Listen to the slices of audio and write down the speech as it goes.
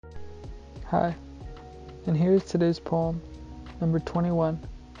Hi, and here's today's poem, number 21.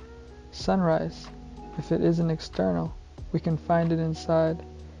 Sunrise. If it isn't external, we can find it inside.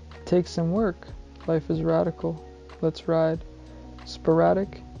 It takes some work. Life is radical. Let's ride.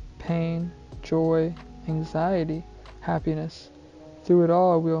 Sporadic, pain, joy, anxiety, happiness. Through it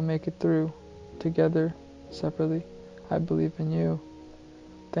all, we'll make it through. Together, separately, I believe in you.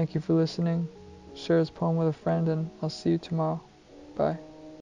 Thank you for listening. Share this poem with a friend, and I'll see you tomorrow. Bye.